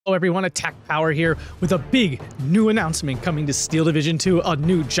Hello everyone, Attack Power here with a big new announcement coming to Steel Division 2, a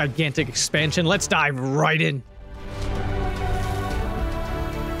new gigantic expansion. Let's dive right in.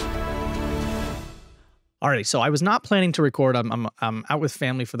 Alright, so I was not planning to record. I'm out with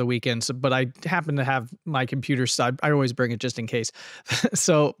family for the weekend, but I happen to have my computer side. I always bring it just in case.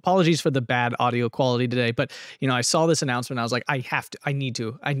 So apologies for the bad audio quality today, but I saw this announcement. I was like, I need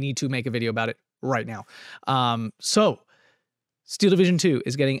to make a video about it right now. So Steel Division 2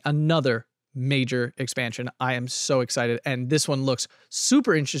 is getting another major expansion. I am so excited, and this one looks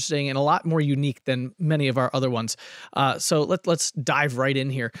super interesting and a lot more unique than many of our other ones. So let's dive right in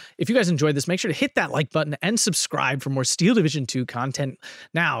here. If you guys enjoyed this, make sure to hit that like button and subscribe for more Steel Division 2 content.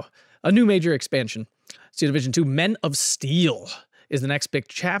 Now, a new major expansion. Steel Division 2 Men of Steel is the next big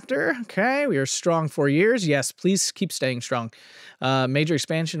chapter. Okay, we are strong 4 years. Yes, please keep staying strong. Major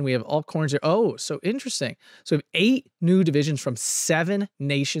expansion, we have all corners here. Oh, so interesting. So we have 8 new divisions from 7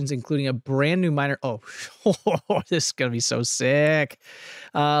 nations, including a brand new minor. Oh, this is going to be so sick.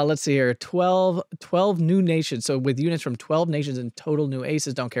 Let's see here. 12 new nations. So with units from 12 nations and total new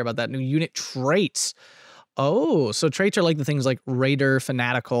aces. Don't care about that. New unit traits. Oh, so traits are like the things like Raider,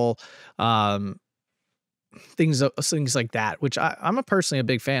 Fanatical, things like that, which I'm personally a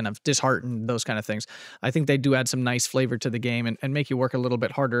big fan of. Disheartened, those kind of things. I think they do add some nice flavor to the game and make you work a little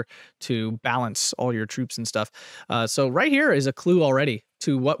bit harder to balance all your troops and stuff. So right here is a clue already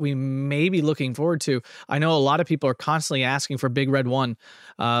to what we may be looking forward to. I know a lot of people are constantly asking for Big Red 1.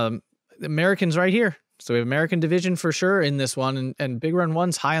 Americans right here. So we have American Division for sure in this one, and Big Red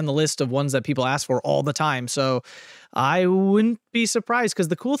 1's high on the list of ones that people ask for all the time. So I wouldn't be surprised, because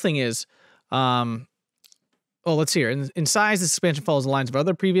the cool thing is, well, let's see here. In size, this expansion follows the lines of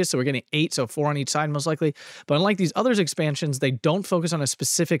other previous, so we're getting 8, so 4 on each side most likely. But unlike these other expansions, they don't focus on a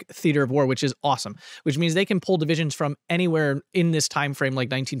specific theater of war, which is awesome. Which means they can pull divisions from anywhere in this time frame, like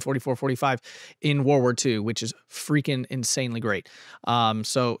 1944-45 in World War II, which is freaking insanely great.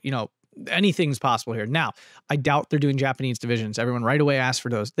 So, anything's possible here. Now, I doubt they're doing Japanese divisions. Everyone right away asked for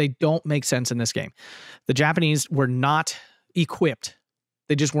those. They don't make sense in this game. The Japanese were not equipped.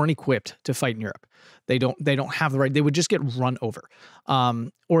 They just weren't equipped to fight in Europe. They don't have the right. They would just get run over,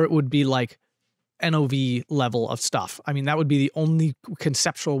 or it would be like NOV level of stuff. I mean, that would be the only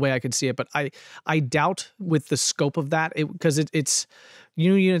conceptual way I could see it. But I doubt with the scope of that, because it's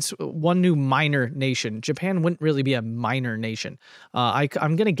units, one new minor nation. Japan wouldn't really be a minor nation.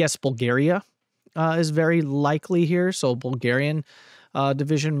 I'm gonna guess Bulgaria is very likely here. So Bulgarian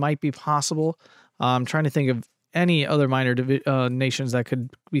division might be possible. I'm trying to think of any other minor nations that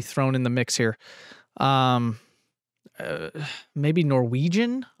could be thrown in the mix here. Maybe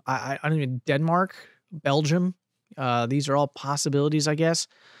Norwegian. I don't even. Denmark, Belgium. These are all possibilities, I guess.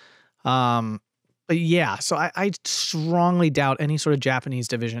 But yeah, so I strongly doubt any sort of Japanese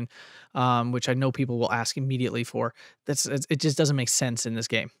division, which I know people will ask immediately for. It just doesn't make sense in this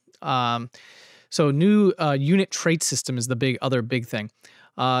game. So new unit trait system is the other big thing.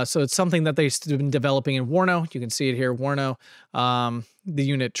 So it's something that they've been developing in Warno. You can see it here, Warno, the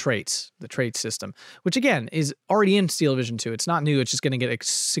unit traits, the trait system, which again is already in Steel Division 2. It's not new. It's just going to get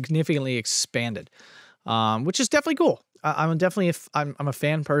significantly expanded, which is definitely cool. I'm a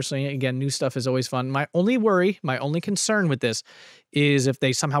fan personally. Again, new stuff is always fun. My only worry, my only concern with this is if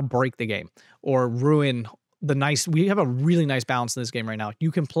they somehow break the game or ruin we have a really nice balance in this game right now.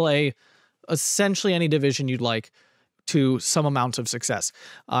 You can play essentially any division you'd like to some amount of success.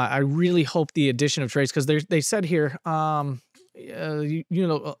 I really hope the addition of traits, because they said here, not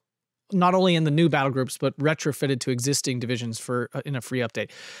only in the new battle groups, but retrofitted to existing divisions in a free update.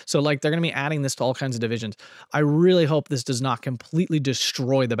 So like they're going to be adding this to all kinds of divisions. I really hope this does not completely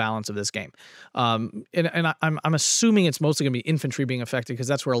destroy the balance of this game. I'm assuming it's mostly going to be infantry being affected, because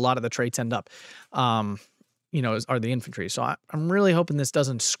that's where a lot of the traits end up. Are the infantry. So I'm really hoping this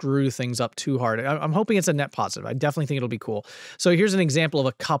doesn't screw things up too hard. I'm hoping it's a net positive. I definitely think it'll be cool. So here's an example of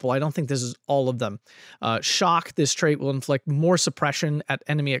a couple. I don't think this is all of them. Shock, this trait will inflict more suppression at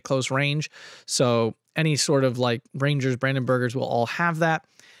enemy at close range. So any sort of like Rangers, Brandenburgers will all have that.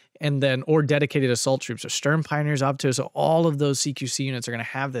 And then, or dedicated assault troops, or Sturm Pioneers up to. So all of those CQC units are going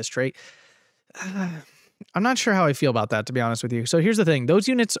to have this trait. I'm not sure how I feel about that, to be honest with you. So here's the thing. Those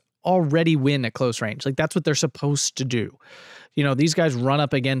units already win at close range. Like, that's what they're supposed to do. These guys run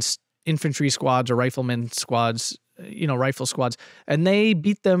up against infantry squads or rifleman squads, rifle squads, and they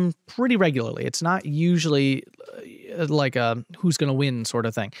beat them pretty regularly. It's not usually like a who's going to win sort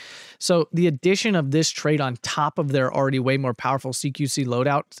of thing. So the addition of this trait on top of their already way more powerful CQC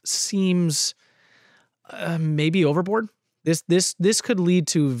loadout seems maybe overboard. This could lead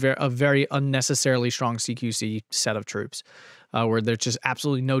to a very unnecessarily strong CQC set of troops, where there's just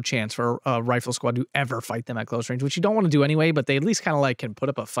absolutely no chance for a rifle squad to ever fight them at close range, which you don't want to do anyway, but they at least kind of like can put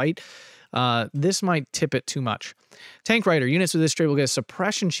up a fight. This might tip it too much. Tank Rider. Units with this trait will get a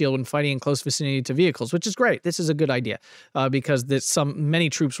suppression shield when fighting in close vicinity to vehicles, which is great. This is a good idea, because many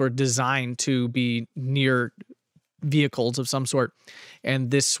troops were designed to be near vehicles of some sort,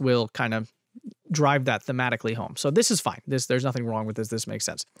 and this will kind of drive that thematically home. So this is fine. There's nothing wrong with this. This makes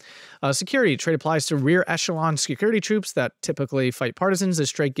sense. Security trait applies to rear echelon security troops that typically fight partisans.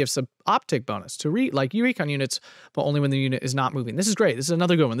 This trait gives an optic bonus to like recon units, but only when the unit is not moving. This is great. This is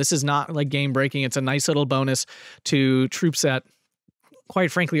another good one. This is not like game breaking. It's a nice little bonus to troops that,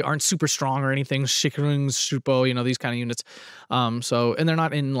 quite frankly, aren't super strong or anything. Shikurings, Shupo, these kind of units. And they're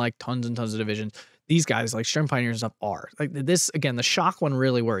not in like tons and tons of divisions. These guys, like Stern Pioneers and stuff, are. Like this, again, the shock one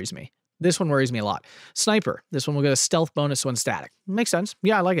really worries me. This one worries me a lot. Sniper. This one will get a stealth bonus when static. Makes sense.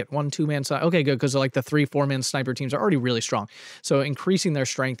 Yeah, I like it. 1-2 man sniper. Okay, good, because like the 3-4 man sniper teams are already really strong. So increasing their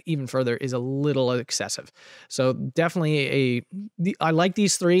strength even further is a little excessive. So definitely I like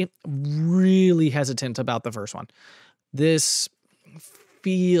these three. Really hesitant about the first one. This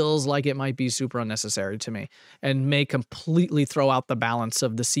feels like it might be super unnecessary to me and may completely throw out the balance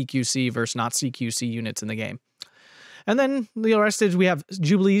of the CQC versus not CQC units in the game. And then the rest is we have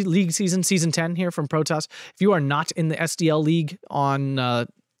Jubilee League Season 10 here from Protoss. If you are not in the SDL League on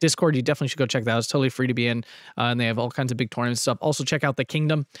Discord, you definitely should go check that out. It's totally free to be in, and they have all kinds of big tournament stuff. Also, check out the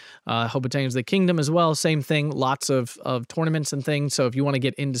Kingdom. Hobotane's the Kingdom as well. Same thing, lots of tournaments and things. So if you want to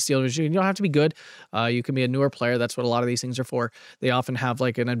get into Steel Division, you don't have to be good. You can be a newer player. That's what a lot of these things are for. They often have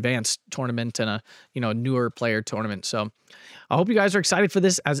like an advanced tournament and a newer player tournament. So I hope you guys are excited for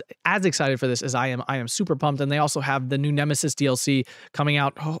this, as excited for this as I am. I am super pumped. And they also have the new Nemesis DLC coming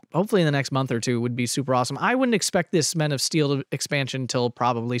out hopefully in the next month or two. Would be super awesome. I wouldn't expect this Men of Steel expansion till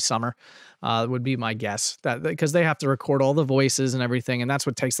probably summer, would be my guess, that because they have to record all the voices and everything, and that's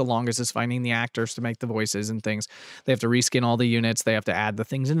what takes the longest, is finding the actors to make the voices and things. They have to reskin all the units. They have to add the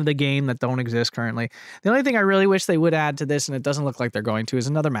things into the game that don't exist currently. The only thing I really wish they would add to this, and it doesn't look like they're going to, is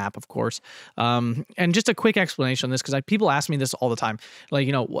another map, of course. And just a quick explanation on this, because people ask me this all the time, like,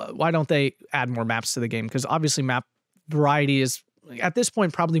 why don't they add more maps to the game? Because obviously map variety is, at this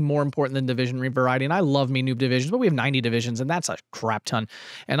point, probably more important than division variety. And I love me noob divisions, but we have 90 divisions, and that's a crap ton.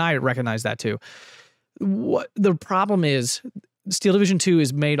 And I recognize that too. What the problem is, Steel Division 2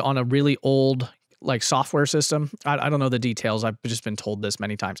 is made on a really old software system. I don't know the details. I've just been told this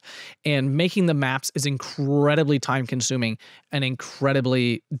many times. And making the maps is incredibly time consuming and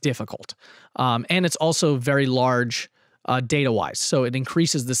incredibly difficult. And it's also very large data-wise. So it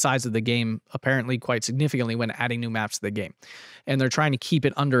increases the size of the game apparently quite significantly when adding new maps to the game. And they're trying to keep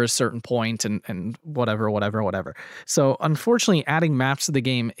it under a certain point and whatever. So unfortunately, adding maps to the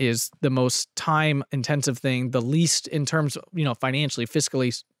game is the most time-intensive thing, the least in terms of, financially,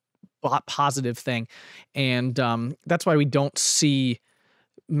 fiscally positive thing. And that's why we don't see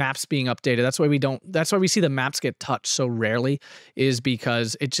maps being updated. That's why we see the maps get touched so rarely, is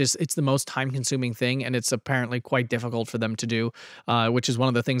because it's the most time consuming thing, and it's apparently quite difficult for them to do, which is one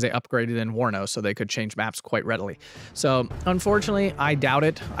of the things they upgraded in Warno, so they could change maps quite readily. So unfortunately, I doubt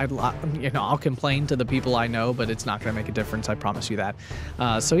it. I'll complain to the people I know, but it's not going to make a difference. I promise you that.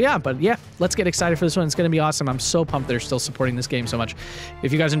 Let's get excited for this one. It's going to be awesome. I'm so pumped they're still supporting this game so much.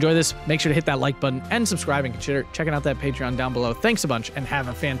 If you guys enjoy this, make sure to hit that like button and subscribe, and consider checking out that Patreon down below. Thanks a bunch, and have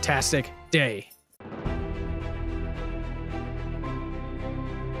a fantastic day.